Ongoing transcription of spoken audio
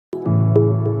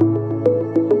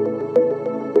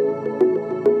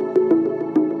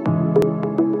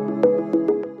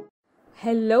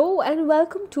Hello and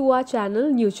welcome to our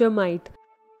channel NutriMite,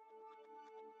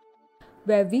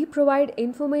 where we provide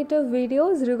informative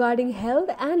videos regarding health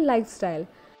and lifestyle.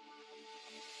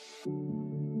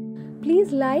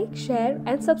 Please like, share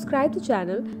and subscribe the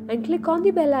channel and click on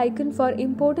the bell icon for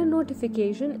important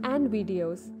notification and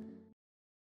videos.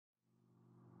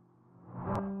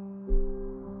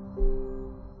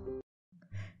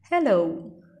 Hello,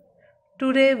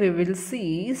 today we will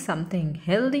see something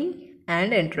healthy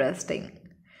and interesting.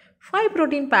 5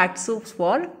 protein packed soups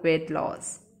for weight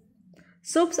loss.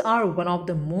 Soups are one of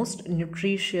the most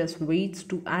nutritious ways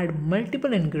to add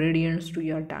multiple ingredients to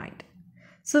your diet.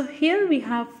 So here we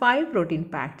have 5 protein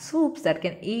packed soups that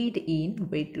can aid in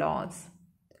weight loss.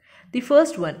 The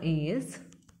first one is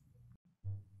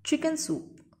chicken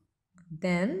soup.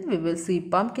 Then we will see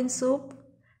pumpkin soup.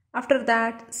 After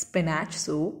that, spinach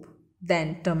soup,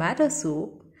 then tomato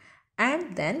soup,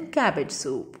 and then cabbage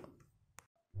soup.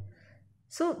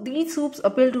 So these soups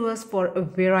appeal to us for a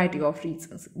variety of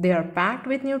reasons. They are packed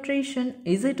with nutrition,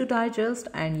 easy to digest,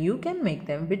 and you can make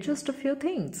them with just a few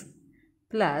things.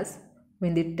 Plus,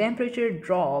 when the temperature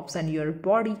drops and your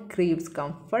body craves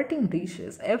comforting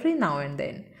dishes every now and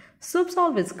then, soups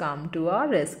always come to our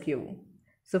rescue.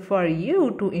 So for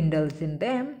you to indulge in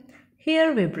them,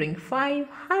 here we bring 5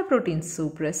 high-protein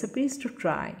soup recipes to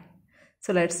try.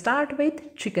 So let's start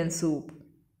with chicken soup.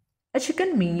 A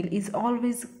chicken meal is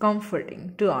always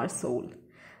comforting to our soul.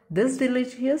 This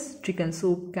delicious chicken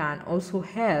soup can also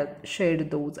help shed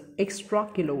those extra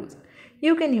kilos.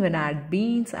 You can even add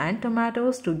beans and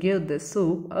tomatoes to give this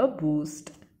soup a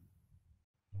boost.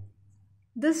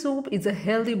 This soup is a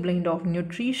healthy blend of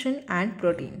nutrition and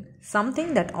protein,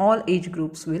 something that all age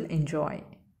groups will enjoy.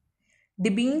 The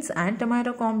beans and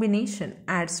tomato combination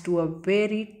adds to a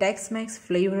very Tex-Mex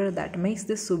flavor that makes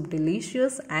the soup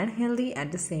delicious and healthy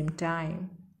at the same time.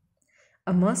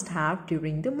 A must-have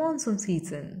during the monsoon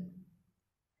season.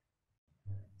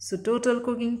 So total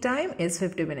cooking time is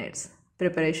 50 minutes.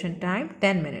 Preparation time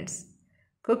 10 minutes.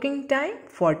 Cooking time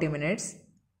 40 minutes.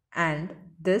 And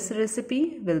this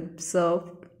recipe will serve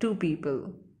 2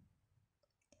 people.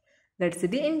 Let's see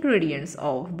the ingredients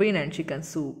of bean and chicken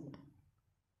soup.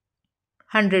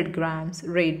 100 grams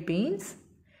red beans,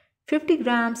 50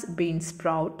 grams bean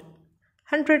sprout,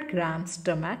 100 grams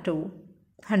tomato,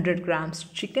 100 grams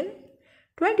chicken,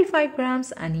 25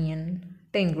 grams onion,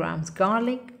 10 grams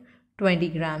garlic, 20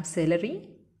 grams celery,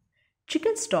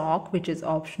 chicken stock which is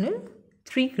optional,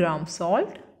 3 grams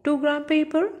salt, 2 grams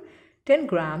pepper, 10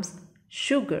 grams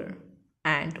sugar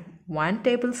and 1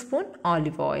 tablespoon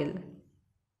olive oil.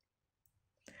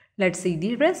 Let's see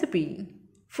the recipe.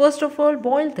 First of all,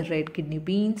 boil the red kidney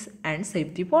beans and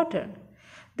save the water.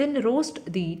 Then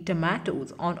roast the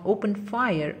tomatoes on open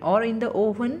fire or in the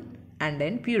oven and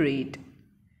then puree it.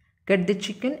 Cut the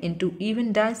chicken into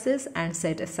even dices and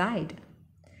set aside.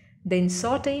 Then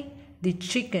saute the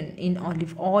chicken in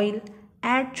olive oil,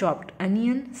 add chopped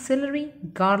onion, celery,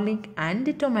 garlic and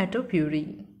the tomato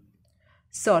puree.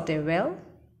 Saute well.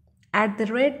 Add the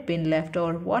red bean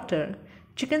leftover water,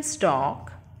 chicken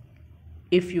stock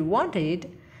if you want it,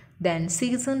 then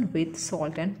season with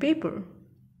salt and pepper.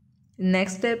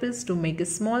 Next step is to make a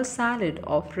small salad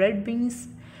of red beans,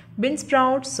 bean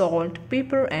sprouts, salt,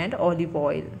 pepper and olive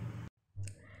oil.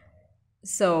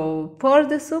 So pour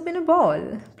the soup in a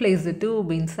bowl. Place the 2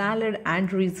 bean salad and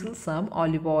drizzle some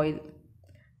olive oil.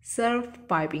 Serve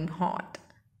piping hot.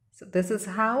 So this is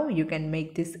how you can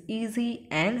make this easy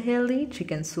and healthy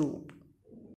chicken soup.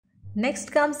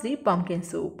 Next comes the pumpkin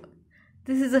soup.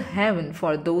 This is a heaven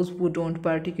for those who don't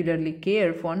particularly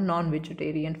care for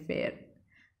non-vegetarian fare.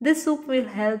 This soup will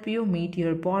help you meet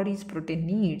your body's protein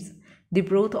needs. The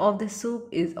broth of the soup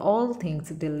is all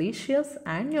things delicious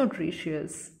and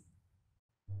nutritious.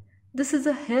 This is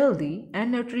a healthy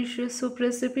and nutritious soup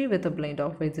recipe with a blend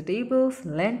of vegetables,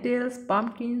 lentils,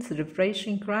 pumpkins,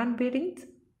 refreshing cranberries,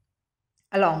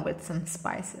 along with some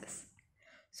spices.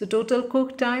 So total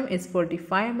cook time is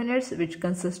 45 minutes, which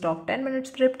consists of 10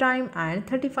 minutes prep time and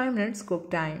 35 minutes cook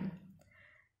time.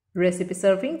 Recipe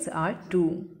servings are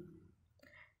 2.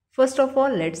 First of all,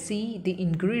 let's see the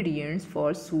ingredients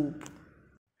for soup.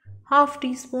 Half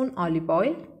teaspoon olive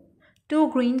oil,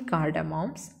 2 green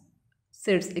cardamoms,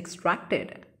 seeds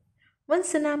extracted, 1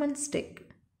 cinnamon stick,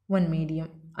 1 medium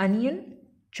onion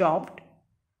chopped,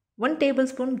 1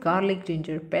 tablespoon garlic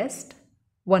ginger paste,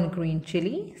 1 green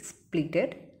chili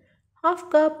splitted, half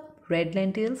cup red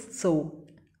lentils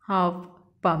soaked, half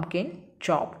pumpkin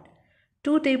chopped,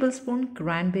 2 tablespoons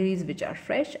cranberries which are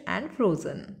fresh and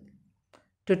frozen.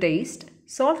 To taste,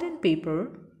 salt and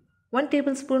pepper, 1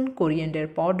 tablespoon coriander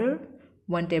powder,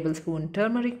 1 tablespoon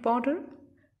turmeric powder,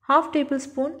 half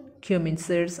tablespoon cumin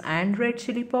seeds and red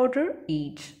chili powder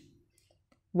each,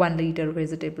 1 liter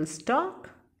vegetable stock,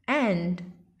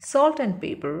 and salt and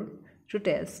pepper to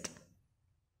taste.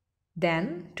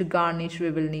 Then to garnish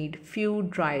we will need few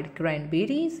dried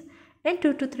cranberries and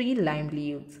 2 to 3 lime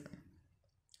leaves.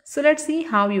 So let's see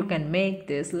how you can make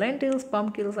this lentils,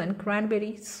 pumpkins and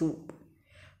cranberry soup.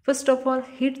 First of all,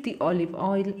 heat the olive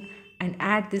oil and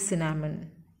add the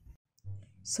cinnamon.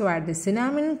 So add the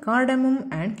cinnamon, cardamom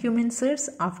and cumin seeds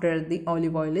after the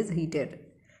olive oil is heated.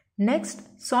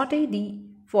 Next, saute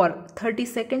for 30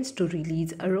 seconds to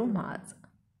release aromas.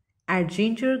 Add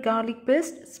ginger, garlic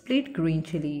paste, split green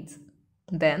chilies.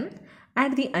 Then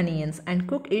add the onions and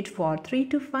cook it for 3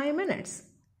 to 5 minutes.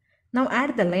 Now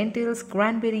add the lentils,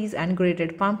 cranberries and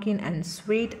grated pumpkin and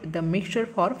sweat the mixture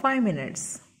for 5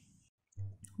 minutes.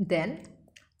 Then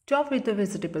top with the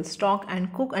vegetable stock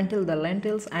and cook until the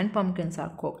lentils and pumpkins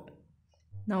are cooked.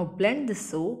 Now blend the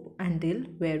soup until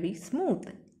very smooth.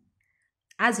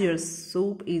 As your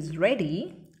soup is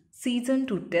ready, season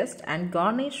to taste and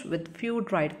garnish with few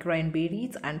dried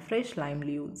cranberries and fresh lime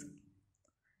leaves.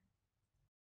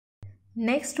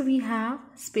 Next we have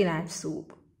spinach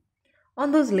soup.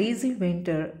 On those lazy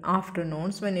winter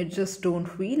afternoons when you just don't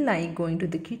feel like going to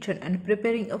the kitchen and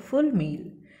preparing a full meal,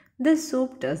 this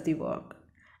soup does the work.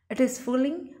 It is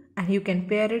filling and you can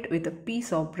pair it with a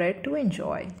piece of bread to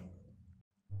enjoy.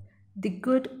 The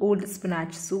good old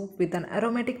spinach soup with an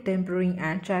aromatic tempering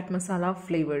and chaat masala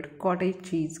flavored cottage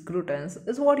cheese croutons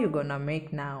is what you're gonna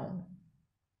make now.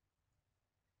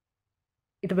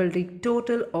 It will take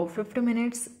total of 50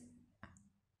 minutes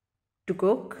to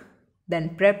cook.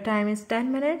 Then prep time is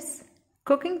 10 minutes.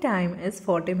 Cooking time is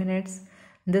 40 minutes.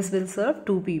 This will serve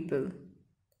 2 people.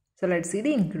 So let's see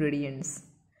the ingredients.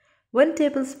 1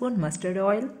 tablespoon mustard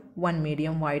oil, 1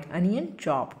 medium white onion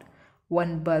chopped,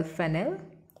 1 bulb fennel,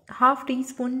 half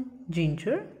teaspoon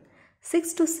ginger,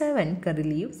 6 to 7 curry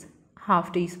leaves,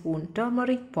 half teaspoon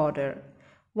turmeric powder,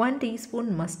 1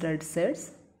 teaspoon mustard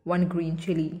seeds, 1 green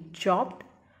chili chopped,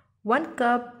 1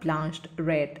 cup blanched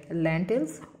red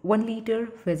lentils, 1 liter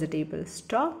vegetable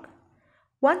stock,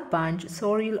 1 bunch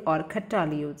sorrel or khatta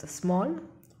leaves small,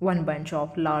 1 bunch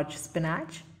of large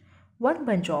spinach, 1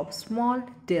 bunch of small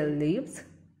dill leaves,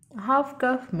 half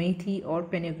cup methi or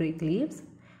fenugreek leaves,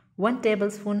 1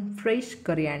 tablespoon fresh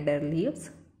coriander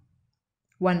leaves,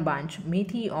 1 bunch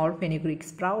methi or fenugreek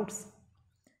sprouts,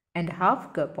 and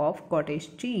half cup of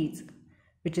cottage cheese,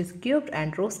 which is cubed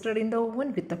and roasted in the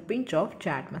oven with a pinch of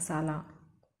chaat masala.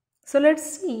 So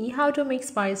let's see how to make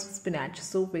spiced spinach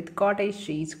soup with cottage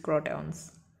cheese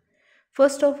croutons.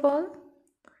 First of all,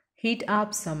 heat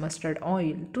up some mustard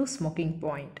oil to smoking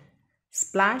point.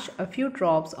 Splash a few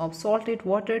drops of salted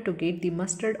water to get the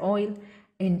mustard oil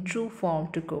in true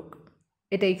form to cook.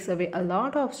 It takes away a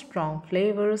lot of strong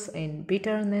flavors and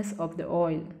bitterness of the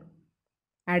oil.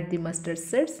 Add the mustard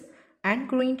seeds and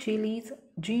green chilies,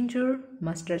 ginger,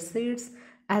 mustard seeds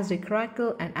as they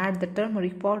crackle, and add the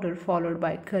turmeric powder followed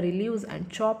by curry leaves and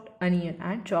chopped onion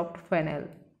and chopped fennel.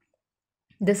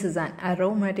 This is an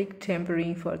aromatic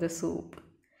tempering for the soup.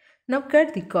 Now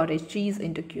cut the cottage cheese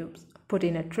into cubes. Put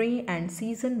in a tray and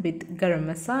season with garam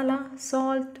masala,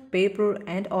 salt, pepper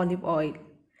and olive oil.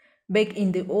 Bake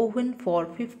in the oven for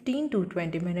 15 to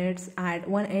 20 minutes at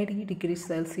 180 degrees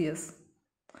Celsius.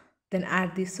 Then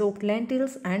add the soaked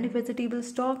lentils and vegetable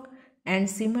stock and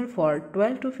simmer for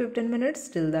 12 to 15 minutes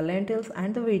till the lentils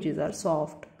and the veggies are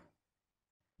soft.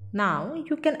 Now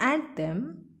you can add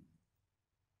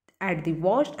the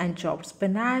washed and chopped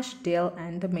spinach, dill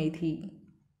and the methi.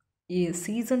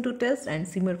 Season to taste and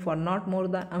simmer for not more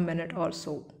than a minute or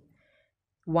so.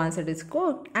 Once it is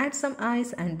cooked, add some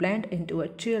ice and blend into a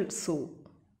chilled soup.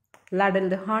 Ladle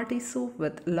the hearty soup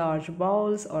with large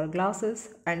bowls or glasses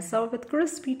and serve with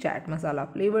crispy chaat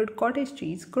masala flavored cottage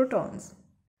cheese croutons.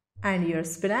 And your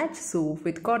spinach soup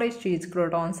with cottage cheese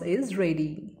croutons is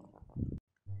ready.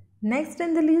 Next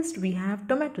in the list we have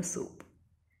tomato soup.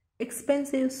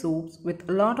 Expensive soups with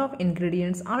a lot of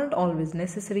ingredients aren't always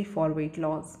necessary for weight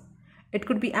loss. It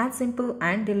could be as simple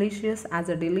and delicious as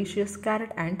a delicious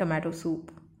carrot and tomato soup.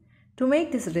 To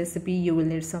make this recipe, you will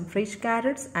need some fresh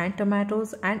carrots and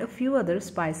tomatoes and a few other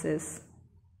spices.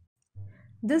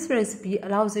 This recipe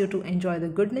allows you to enjoy the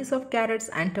goodness of carrots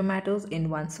and tomatoes in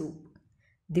one soup.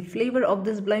 The flavor of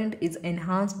this blend is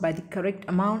enhanced by the correct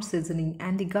amount seasoning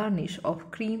and the garnish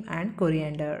of cream and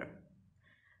coriander.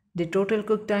 The total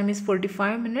cook time is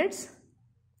 45 minutes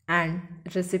and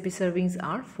recipe servings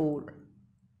are 4.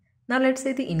 Now let's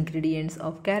say the ingredients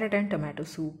of carrot and tomato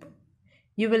soup.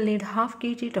 You will need half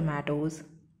kg tomatoes,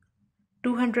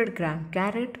 200 gram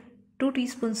carrot, 2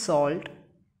 teaspoons salt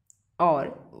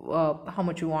or how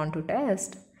much you want to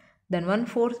taste, Then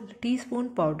 1/4 teaspoon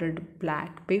powdered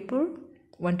black pepper,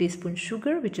 1 teaspoon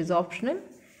sugar which is optional,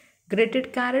 grated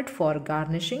carrot for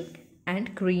garnishing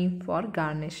and cream for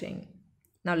garnishing.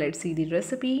 Now let's see the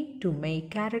recipe to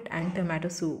make carrot and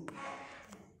tomato soup.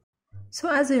 So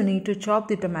as you need to chop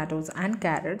the tomatoes and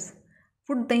carrots,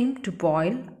 put them to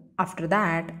boil. After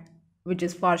that, which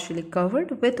is partially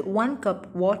covered with 1 cup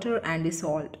water and the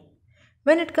salt.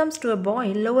 When it comes to a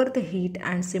boil, lower the heat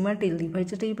and simmer till the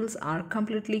vegetables are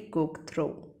completely cooked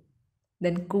through.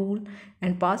 Then cool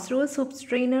and pass through a soup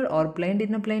strainer or blend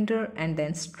in a blender and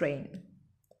then strain.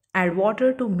 Add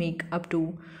water to make up to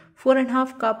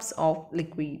 4.5 cups of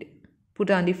liquid. Put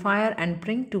on the fire and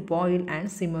bring to boil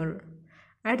and simmer.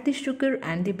 Add the sugar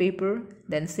and the pepper,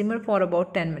 then simmer for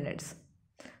about 10 minutes.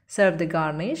 Serve the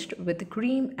garnished with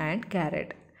cream and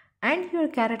carrot. And your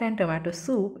carrot and tomato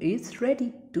soup is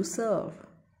ready to serve.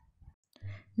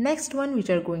 Next one which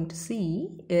we are going to see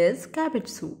is cabbage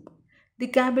soup. The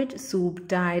cabbage soup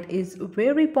diet is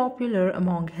very popular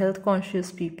among health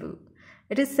conscious people.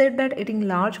 It is said that eating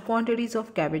large quantities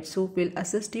of cabbage soup will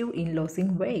assist you in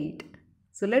losing weight.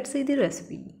 So let's see the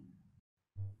recipe.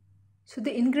 So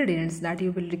the ingredients that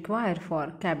you will require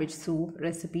for cabbage soup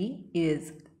recipe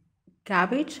is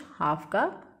cabbage half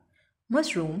cup,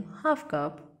 mushroom half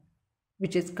cup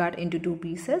which is cut into 2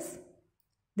 pieces,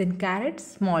 then carrot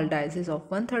small dices of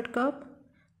 1/3 cup,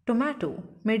 tomato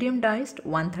medium diced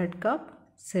 1/3 cup,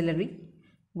 celery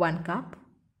 1 cup,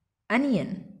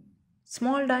 onion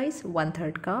small dice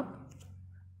 1/3 cup,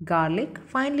 garlic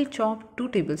finely chopped 2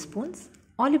 tablespoons,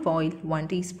 olive oil 1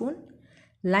 teaspoon,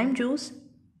 lime juice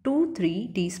 2-3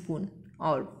 teaspoon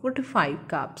or 45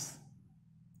 cups,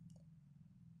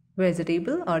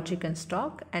 vegetable or chicken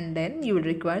stock, and then you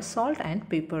will require salt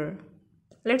and pepper.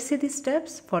 Let's see the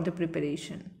steps for the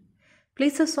preparation.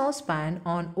 Place a saucepan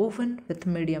on oven with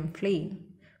medium flame.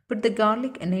 Put the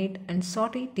garlic in it and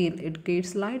saute till it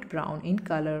gets light brown in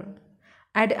color.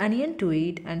 Add onion to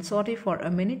it and saute for a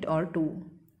minute or 2.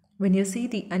 When you see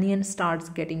the onion starts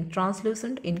getting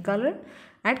translucent in color,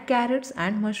 add carrots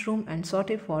and mushroom and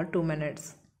saute for 2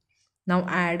 minutes. Now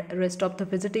add rest of the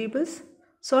vegetables.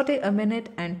 Saute a minute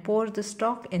and pour the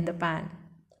stock in the pan.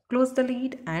 Close the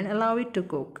lid and allow it to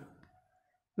cook.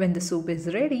 When the soup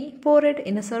is ready, pour it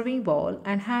in a serving bowl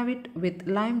and have it with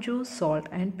lime juice, salt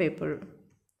and pepper.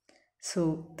 So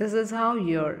this is how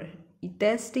your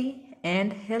tasty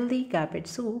and healthy cabbage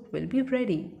soup will be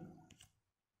ready.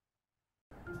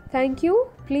 Thank you.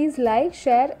 Please like,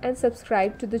 share and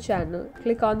subscribe to the channel.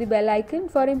 Click on the bell icon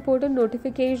for important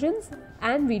notifications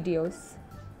and videos.